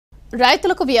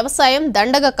రైతులకు వ్యవసాయం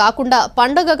దండగ కాకుండా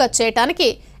పండుగగా చేయడానికి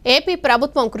ఏపీ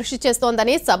ప్రభుత్వం కృషి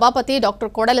చేస్తోందని సభాపతి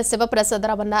డాక్టర్ కోడెల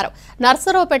శివప్రసాదరావు అన్నారు.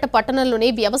 నరసరపేట పట్టణంలోని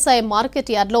వ్యవసాయ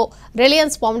మార్కెట్ యార్డ్లో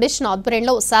రిలయన్స్ ఫౌండేషన్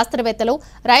ఆధ్వర్యంలో శాస్త్రవేత్తలు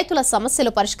రైతుల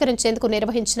సమస్యలు పరిష్కరించేందుకు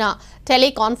నిర్వహించిన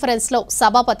టెలికాన్ఫరెన్స్లో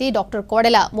సభాపతి డాక్టర్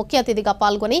కోడెల ముఖ్య అతిథిగా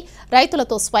పాల్గొని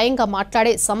రైతులతో స్వయంగా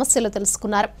మాట్లాడి సమస్యలు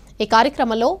తెలుసుకున్నారు. ఈ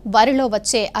కార్యక్రమంలో వరిలో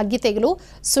వచ్చే అగ్గి తెగులు,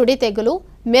 సుడి తెగులు,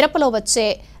 మిరపలో వచ్చే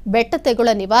బెట్ట తెగుల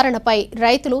నివారణపై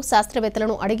రైతులు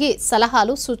శాస్త్రవేత్తలను అడిగి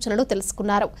సలహాలు, సూచనలు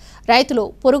తెలుసుకున్నారు. రైతులు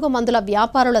పురుగు మందుల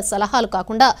వ్యాపారుల సలహాలు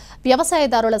కాకుండా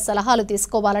వ్యవసాయదారుల సలహాలు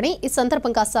తీసుకోవాలని ఈ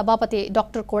సందర్భంగా సభాపతి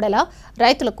డాక్టర్ కోడెల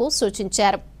రైతులకు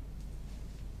సూచించారు.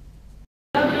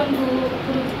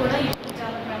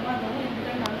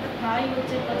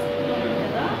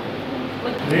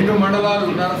 రెండు మండలాలు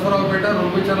నరసరపేట,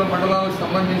 రొంపిచెర్ల మండలాలకు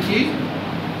సంబంధించి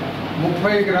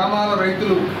 30 గ్రామాల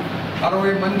రైతులు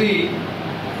 60 మంది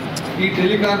ఈ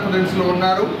టెలికాన్ఫరెన్స్లో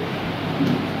ఉన్నారు.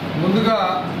 ముందుగా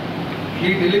ఈ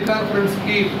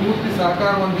టెలికాన్ఫరెన్స్కి పూర్తి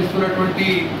సహకారం అందిస్తున్నటువంటి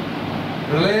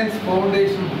రిలయన్స్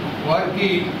ఫౌండేషన్ వారికి,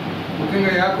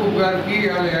 ముఖ్యంగా యాకూబ్ గారికి,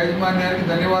 వాళ్ళ యాజమాన్యానికి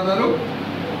ధన్యవాదాలు.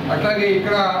 అట్లాగే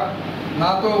ఇక్కడ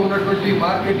నాతో ఉన్నటువంటి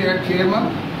మార్కెట్ యార్డ్ చైర్మన్,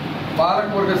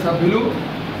 పాలకవర్గ సభ్యులు,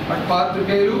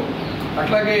 పాత్రికేయులు,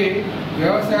 అట్లాగే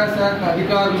వ్యవసాయ శాఖ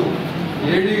అధికారులు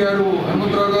ఏడీ గారు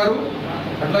హనుమంతరావు గారు,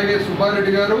 అట్లాగే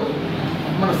సుబ్బారెడ్డి గారు,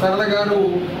 మన సరళ గారు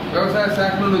వ్యవసాయ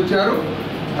శాఖ నుండి వచ్చారు.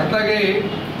 అట్లాగే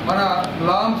మన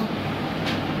లాంస్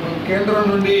కేంద్రం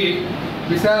నుండి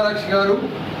విశాలాక్షి గారు,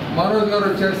 మనోజ్ గారు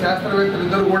వచ్చారు, శాస్త్రవేత్తలు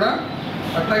ఇద్దరు కూడా.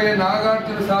 అట్లాగే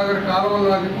నాగార్జున సాగర్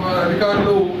కాలువల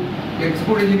అధికారులు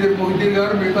ఎగ్జిక్యూటివ్ ఇంజనీర్ మొహిద్దీన్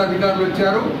గారు, మిగతా అధికారులు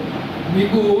వచ్చారు.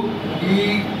 మీకు ఈ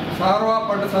సార్వా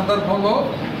పంట సందర్భంలో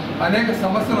అనేక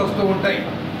సమస్యలు వస్తూ ఉంటాయి.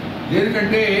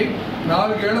 దేనికంటే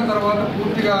 4 ఏళ్ల తర్వాత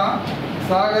పూర్తిగా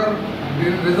సాగర్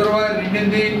రిజర్వాయర్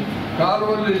నిండింది,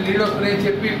 కాలువలు నీళ్ళు వస్తున్నాయని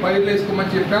చెప్పి పైర్లు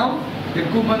వేసుకోమని చెప్పాం.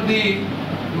 ఎక్కువ మంది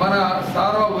మన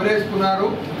సార్వా వరేసుకున్నారు.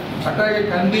 అట్లాగే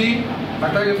కంది,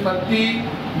 అట్లాగే పత్తి,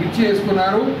 మిర్చి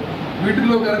వేసుకున్నారు.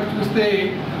 వీటిలో కనుక చూస్తే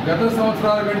గత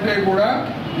సంవత్సరాల కంటే కూడా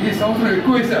ఈ సంవత్సరం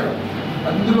ఎక్కువ వేశారు.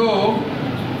 అందులో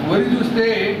వరి చూస్తే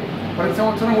ప్రతి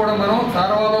సంవత్సరం కూడా మనం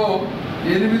సార్వాలో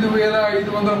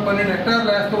 8,512 హెక్టార్లు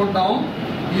వేస్తూ ఉంటాం.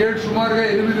 ఈ ఏడు సుమారుగా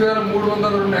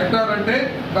 8,302 హెక్టార్లు అంటే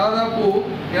దాదాపు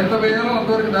ఎంత వేయాలో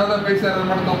అంతవరకు దాదాపు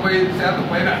వేశారన్నమాట, 95%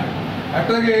 పైన.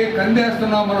 అట్లాగే కంది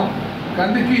వేస్తున్నాం మనం.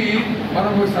 కందికి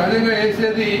మనం సహజంగా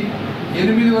వేసేది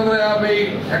 850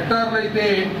 హెక్టార్లు అయితే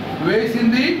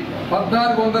వేసింది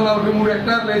 1,443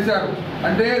 హెక్టార్లు వేశారు.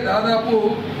 అంటే దాదాపు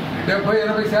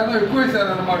 70-80% ఎక్కువ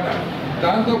వేశారన్నమాట.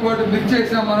 దాంతోపాటు మిర్చి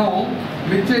వేసాం మనం.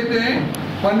 మిర్చి అయితే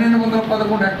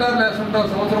 1,211 హెక్టార్లు వేస్తుంటాం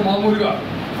సంవత్సరం మామూలుగా,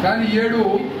 కానీ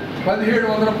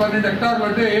 1,712 హెక్టార్లు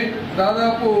అంటే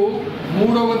దాదాపు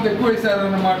 3వ వంతు ఎక్కువ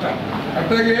వేశారన్నమాట.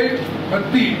 అట్లాగే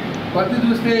పత్తి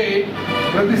చూస్తే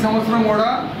ప్రతి సంవత్సరం కూడా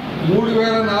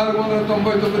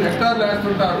 3,499 హెక్టార్లు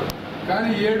వేస్తుంటారు, కానీ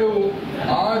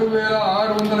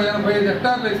 6,685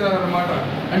 హెక్టార్లు వేశారన్నమాట.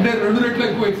 అంటే 2 రెట్లు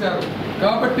ఎక్కువ వేశారు.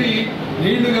 కాబట్టి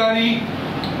నీళ్లు కానీ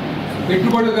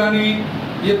పెట్టుబడులు కానీ,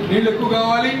 నీళ్ళు ఎక్కువ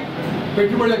కావాలి,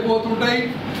 పెట్టుబడులు ఎక్కువ అవుతుంటాయి,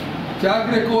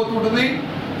 చాకరీ ఎక్కువ అవుతుంటుంది,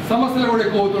 సమస్యలు కూడా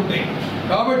ఎక్కువ అవుతుంటాయి.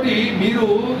 కాబట్టి మీరు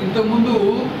ఇంతకుముందు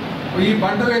ఈ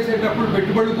పంట వేసేటప్పుడు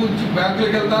పెట్టుబడి గురించి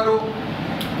బ్యాంకులకు వెళ్తారు.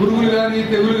 పురుగులు కానీ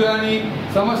తెగులు కానీ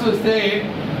సమస్య వస్తే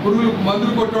పురుగులు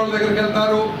మందులు కొట్టే వాళ్ళ దగ్గరికి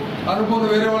వెళ్తారు, అనుకున్న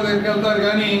వేరే వాళ్ళ దగ్గరికి వెళ్తారు,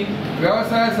 కానీ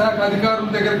వ్యవసాయ శాఖ అధికారుల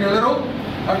దగ్గరికి వెళ్ళరు.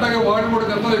 అట్లాగే వాళ్ళు కూడా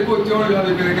గతంలో ఎక్కువ వచ్చేవాళ్ళు కాదు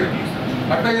మీ దగ్గరికి.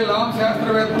 అట్లాగే లాంగ్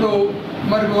శాస్త్రవేత్తలు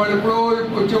మరి వాళ్ళు ఎప్పుడో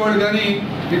వచ్చేవాళ్ళు, కానీ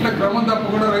ఇట్లా క్రమం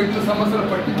తప్పకుండా రైతుల సమస్యలు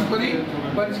పట్టించుకొని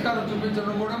పరిష్కారం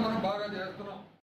చూపించడం కూడా మనం బాగా